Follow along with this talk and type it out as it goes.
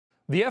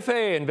The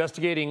FAA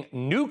investigating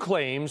new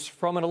claims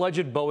from an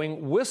alleged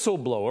Boeing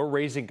whistleblower,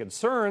 raising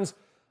concerns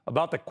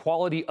about the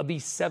quality of the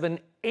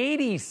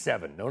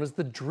 787, known as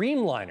the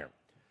Dreamliner.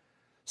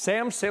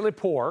 Sam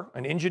Salepour,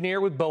 an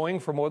engineer with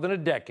Boeing for more than a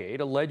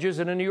decade, alleges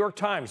in a New York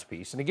Times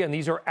piece, and again,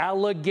 these are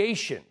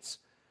allegations,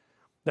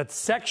 that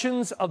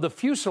sections of the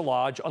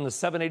fuselage on the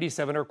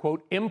 787 are,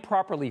 quote,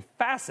 improperly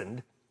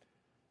fastened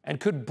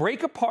and could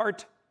break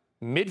apart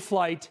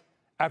mid-flight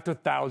after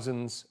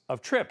thousands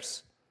of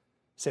trips.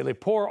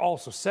 Salepour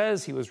also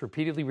says he was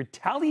repeatedly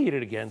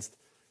retaliated against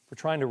for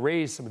trying to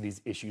raise some of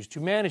these issues to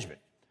management.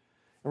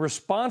 In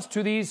response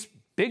to these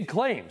big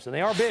claims, and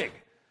they are big,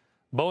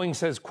 Boeing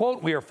says,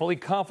 quote, we are fully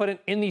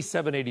confident in the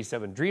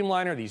 787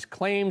 Dreamliner. These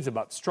claims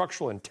about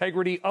structural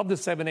integrity of the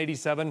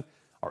 787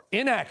 are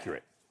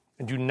inaccurate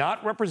and do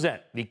not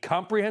represent the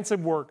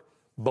comprehensive work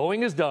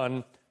Boeing has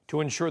done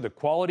to ensure the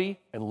quality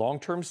and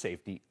long-term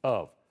safety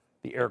of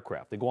the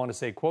aircraft. They go on to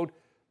say, quote,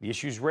 the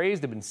issues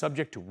raised have been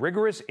subject to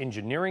rigorous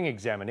engineering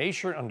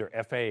examination under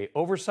FAA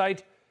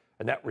oversight,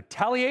 and that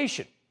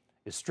retaliation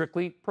is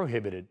strictly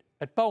prohibited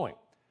at Boeing.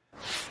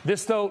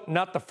 This, though,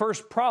 not the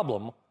first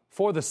problem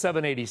for the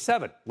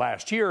 787.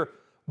 Last year,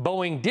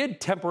 Boeing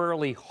did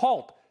temporarily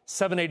halt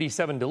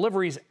 787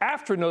 deliveries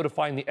after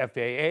notifying the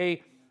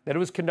FAA that it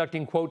was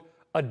conducting, quote,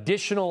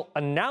 additional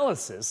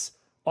analysis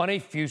on a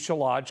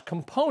fuselage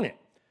component.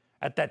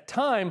 At that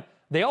time,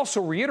 they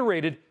also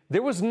reiterated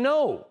there was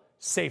no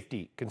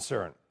safety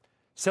concern.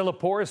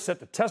 Salepour is set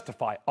to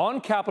testify on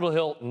Capitol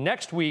Hill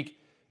next week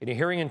in a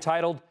hearing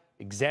entitled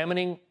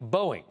Examining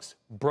Boeing's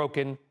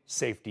Broken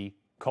Safety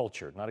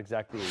Culture. Not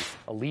exactly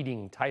a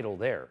leading title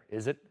there,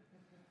 is it?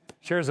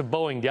 Shares of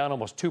Boeing down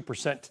almost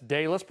 2%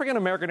 today. Let's bring in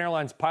American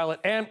Airlines pilot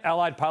and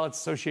Allied Pilots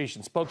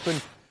Association spokesman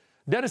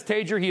Dennis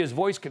Tajer. He has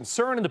voiced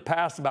concern in the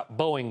past about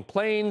Boeing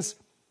planes.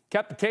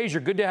 Captain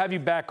Tajer, good to have you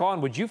back on.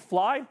 Would you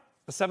fly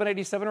a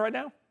 787 right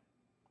now?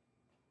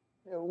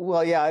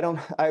 Well, yeah,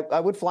 I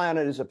would fly on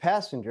it as a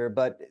passenger,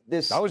 but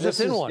I was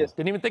just in one.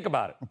 Didn't even think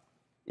about it.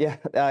 Yeah,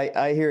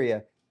 I hear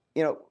you.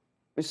 You know,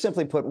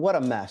 simply put, what a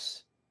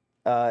mess.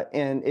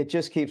 And it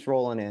just keeps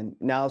rolling in.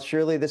 Now,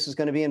 surely this is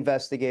going to be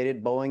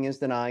investigated. Boeing is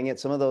denying it.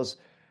 Some of those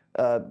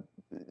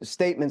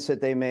statements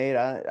that they made,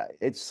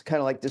 it's kind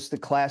of like just the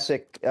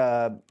classic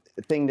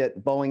thing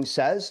that Boeing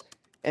says.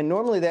 And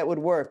normally that would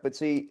work. But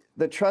see,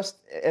 the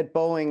trust at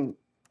Boeing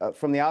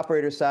from the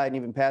operator side and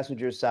even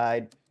passenger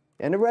side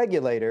and the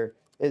regulator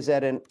is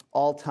at an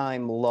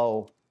all-time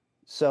low.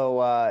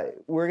 So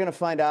we're going to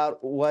find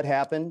out what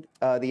happened.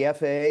 The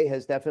FAA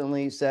has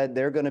definitely said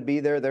they're going to be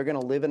there. They're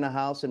going to live in the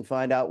house and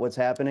find out what's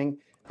happening.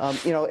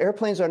 You know,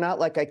 airplanes are not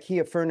like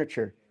IKEA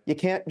furniture. You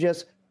can't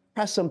just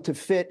press them to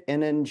fit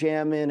and then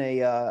jam in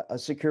a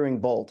securing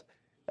bolt.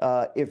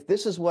 If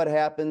this is what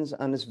happens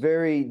on this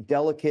very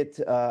delicate,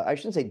 I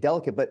shouldn't say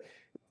delicate, but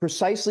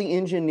precisely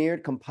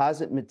engineered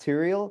composite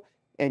material,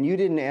 and you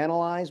didn't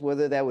analyze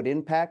whether that would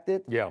impact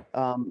it,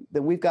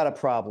 then we've got a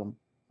problem.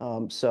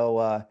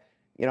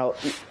 You know,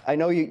 I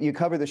know you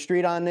cover the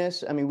street on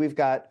this. I mean, we've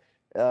got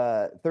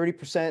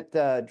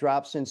 30%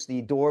 drop since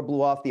the door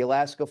blew off the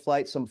Alaska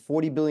flight, some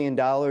 $40 billion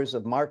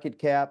of market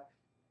cap.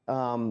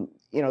 You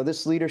know,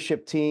 this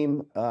leadership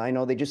team, I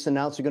know they just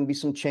announced there are going to be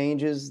some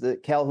changes,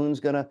 that Calhoun's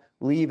going to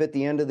leave at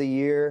the end of the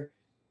year.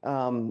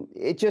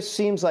 It just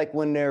seems like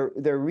when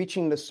they're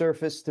reaching the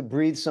surface to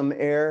breathe some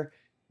air,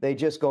 they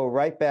just go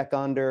right back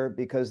under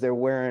because they're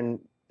wearing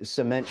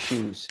cement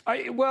shoes.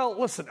 Well,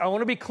 listen, I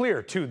want to be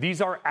clear, too.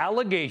 These are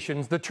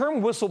allegations. The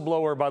term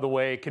whistleblower, by the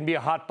way, can be a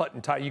hot button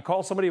title. You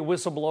call somebody a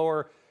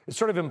whistleblower, it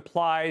sort of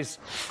implies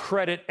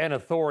credit and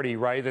authority,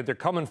 right? That they're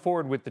coming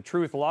forward with the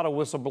truth. A lot of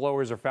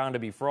whistleblowers are found to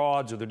be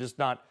frauds or they're just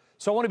not.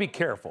 So I want to be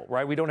careful,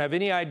 right? We don't have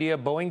any idea.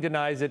 Boeing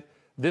denies it.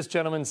 This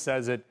gentleman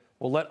says it.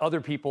 We'll let other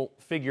people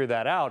figure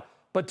that out.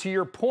 But to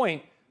your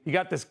point, you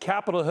got this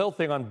Capitol Hill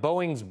thing on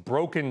Boeing's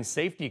broken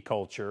safety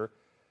culture.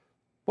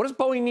 What does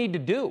Boeing need to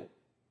do?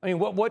 I mean,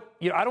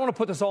 you know, I don't want to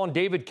put this all on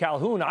David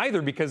Calhoun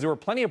either, because there were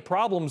plenty of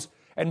problems.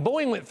 And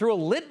Boeing went through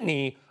a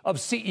litany of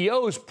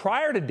CEOs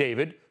prior to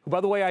David, who, by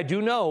the way, I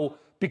do know,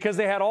 because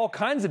they had all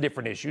kinds of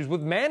different issues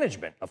with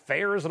management,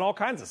 affairs, and all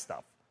kinds of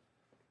stuff.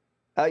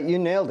 You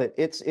nailed it.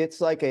 It's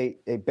like a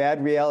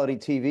bad reality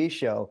TV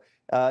show.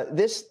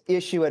 This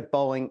issue at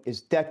Boeing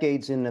is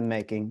decades in the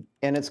making,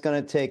 and it's going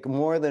to take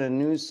more than a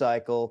news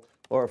cycle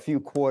or a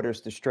few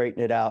quarters to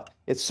straighten it out.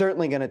 It's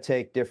certainly going to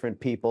take different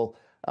people.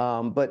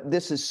 But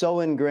this is so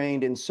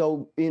ingrained and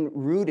so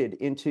rooted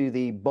into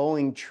the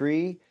Boeing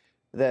tree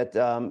that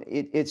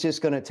it's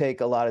just going to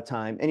take a lot of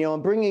time. And, you know,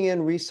 I'm bringing in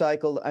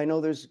recycled. I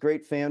know there's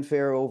great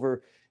fanfare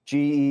over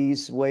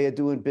GE's way of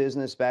doing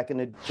business back in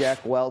the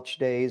Jack Welch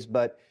days,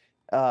 but,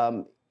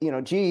 you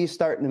know, GE's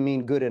starting to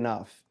mean good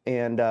enough.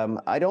 And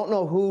we don't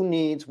know who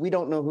needs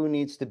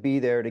to be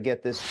there to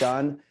get this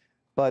done.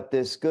 But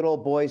this good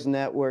old boys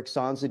network,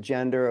 sans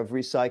agenda of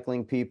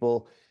recycling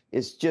people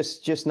is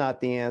just not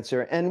the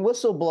answer. And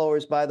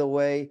whistleblowers, by the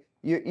way,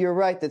 you're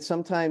right that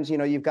sometimes, you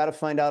know, you've got to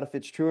find out if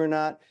it's true or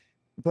not.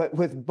 But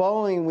with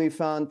Boeing, we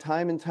found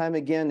time and time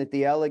again that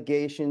the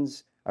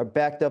allegations are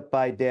backed up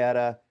by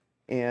data.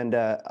 and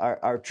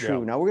are true.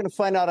 Yeah. Now, we're going to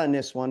find out on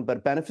this one,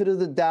 but benefit of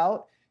the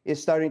doubt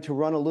is starting to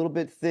run a little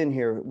bit thin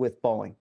here with Boeing.